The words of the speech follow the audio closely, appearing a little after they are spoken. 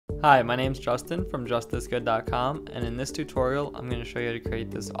Hi, my name's Justin from justthisgood.com, and in this tutorial I'm going to show you how to create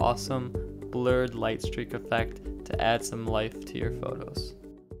this awesome blurred light streak effect to add some life to your photos.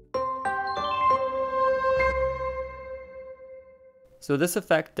 So this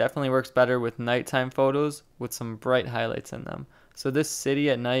effect definitely works better with nighttime photos with some bright highlights in them. So this city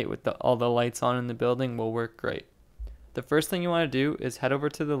at night with all the lights on in the building will work great. The first thing you want to do is head over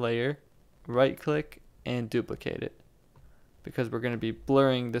to the layer, right click, and duplicate it, because we're going to be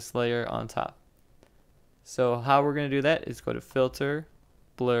blurring this layer on top. So how we're going to do that is go to Filter,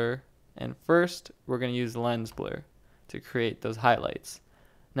 Blur, and first we're going to use Lens Blur to create those highlights.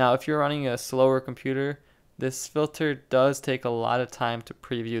 Now if you're running a slower computer, this filter does take a lot of time to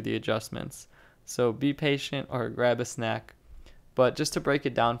preview the adjustments. So be patient or grab a snack. But just to break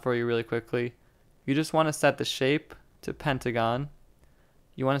it down for you really quickly, you just want to set the shape to pentagon.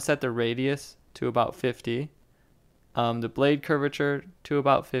 You want to set the radius to about 50. The blade curvature to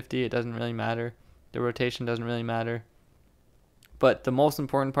about 50, it doesn't really matter. The rotation doesn't really matter. But the most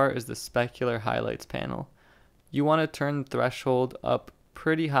important part is the specular highlights panel. You want to turn the threshold up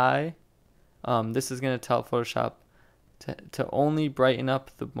pretty high. This is going to tell Photoshop to only brighten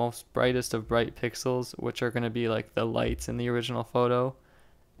up the most brightest of bright pixels, which are going to be like the lights in the original photo.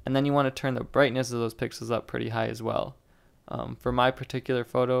 And then you want to turn the brightness of those pixels up pretty high as well. For my particular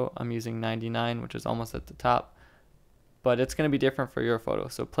photo, I'm using 99, which is almost at the top. But it's going to be different for your photo,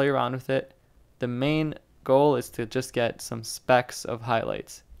 so play around with it. The main goal is to just get some specks of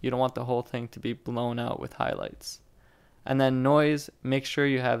highlights. You don't want the whole thing to be blown out with highlights. And then noise, make sure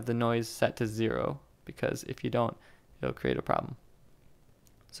you have the noise set to 0, because if you don't, it'll create a problem.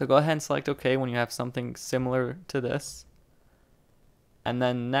 So go ahead and select OK when you have something similar to this. And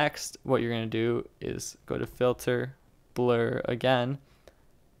then next, what you're going to do is go to Filter, Blur again,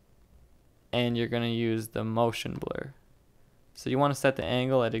 and you're going to use the motion blur. So you want to set the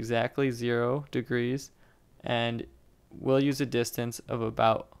angle at exactly 0 degrees, and we'll use a distance of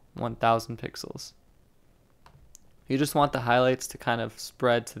about 1000 pixels. You just want the highlights to kind of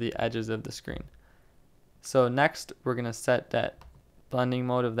spread to the edges of the screen. So next we're going to set that blending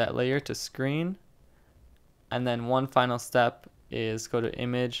mode of that layer to screen, and then one final step is go to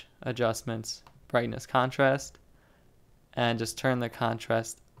Image, Adjustments, Brightness, Contrast, and just turn the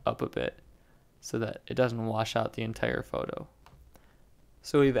contrast up a bit so that it doesn't wash out the entire photo.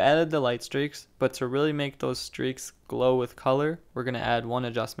 So we've added the light streaks, but to really make those streaks glow with color, we're going to add one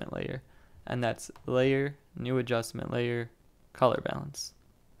adjustment layer, and that's Layer, New Adjustment Layer, Color Balance.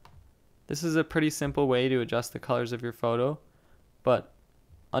 This is a pretty simple way to adjust the colors of your photo, but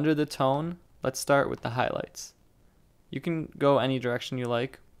under the tone, let's start with the highlights. You can go any direction you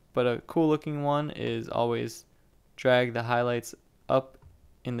like, but a cool looking one is always drag the highlights up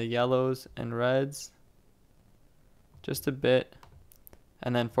in the yellows and reds just a bit,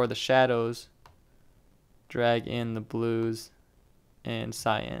 and then for the shadows, drag in the blues and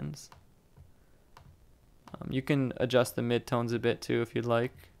cyans. You can adjust the midtones a bit too if you'd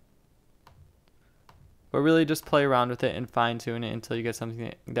like, but really just play around with it and fine tune it until you get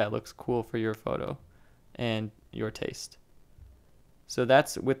something that looks cool for your photo and your taste. So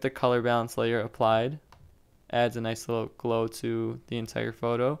that's with the color balance layer applied. Adds a nice little glow to the entire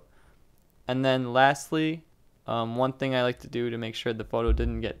photo. And then lastly, one thing I like to do to make sure the photo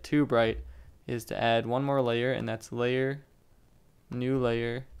didn't get too bright is to add one more layer, and that's Layer, New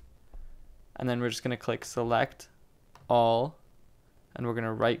Layer, and then we're just going to click Select All, and we're going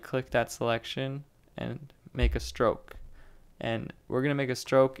to right click that selection and make a stroke. And we're going to make a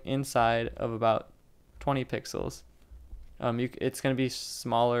stroke inside of about 20 pixels. It's going to be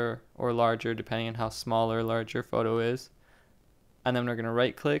smaller or larger depending on how small or large your photo is. And then we're going to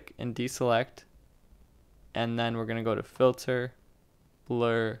right click and deselect, and then we're going to go to Filter,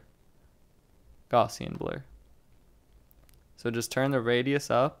 Blur, Gaussian Blur. So just turn the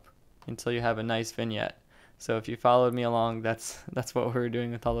radius up until you have a nice vignette. So if you followed me along, that's what we're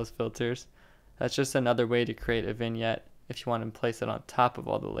doing with all those filters. That's just another way to create a vignette if you want to place it on top of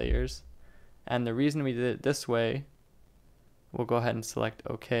all the layers. And the reason we did it this way, we'll go ahead and select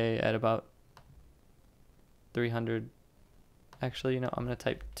OK at about 300. Actually, I'm going to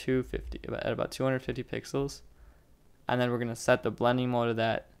type 250 at about 250 pixels. And then we're going to set the blending mode of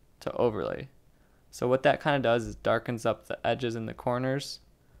that to overlay. So what that kind of does is darkens up the edges and the corners.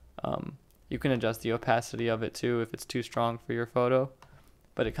 You can adjust the opacity of it too if it's too strong for your photo.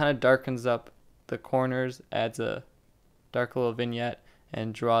 But it kind of darkens up the corners, adds a dark little vignette,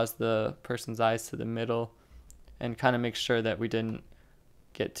 and draws the person's eyes to the middle, and kind of makes sure that we didn't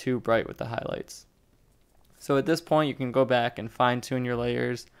get too bright with the highlights. So at this point you can go back and fine tune your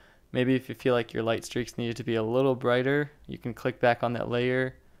layers. Maybe if you feel like your light streaks needed to be a little brighter, you can click back on that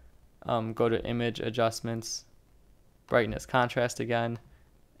layer, go to image adjustments, brightness, contrast again,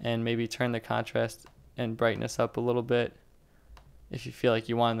 and maybe turn the contrast and brightness up a little bit if you feel like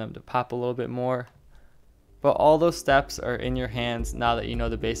you want them to pop a little bit more. But all those steps are in your hands now that you know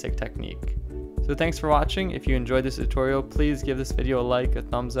the basic technique. So thanks for watching. If you enjoyed this tutorial, please give this video a like, a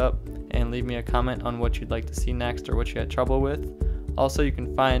thumbs up, and leave me a comment on what you'd like to see next or what you had trouble with. Also, you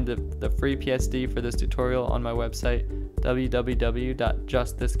can find the free PSD for this tutorial on my website,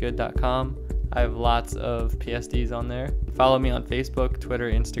 www.justthisgood.com. I have lots of PSDs on there. Follow me on Facebook,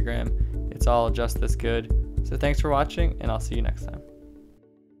 Twitter, Instagram. It's all Just This Good. So thanks for watching, and I'll see you next time.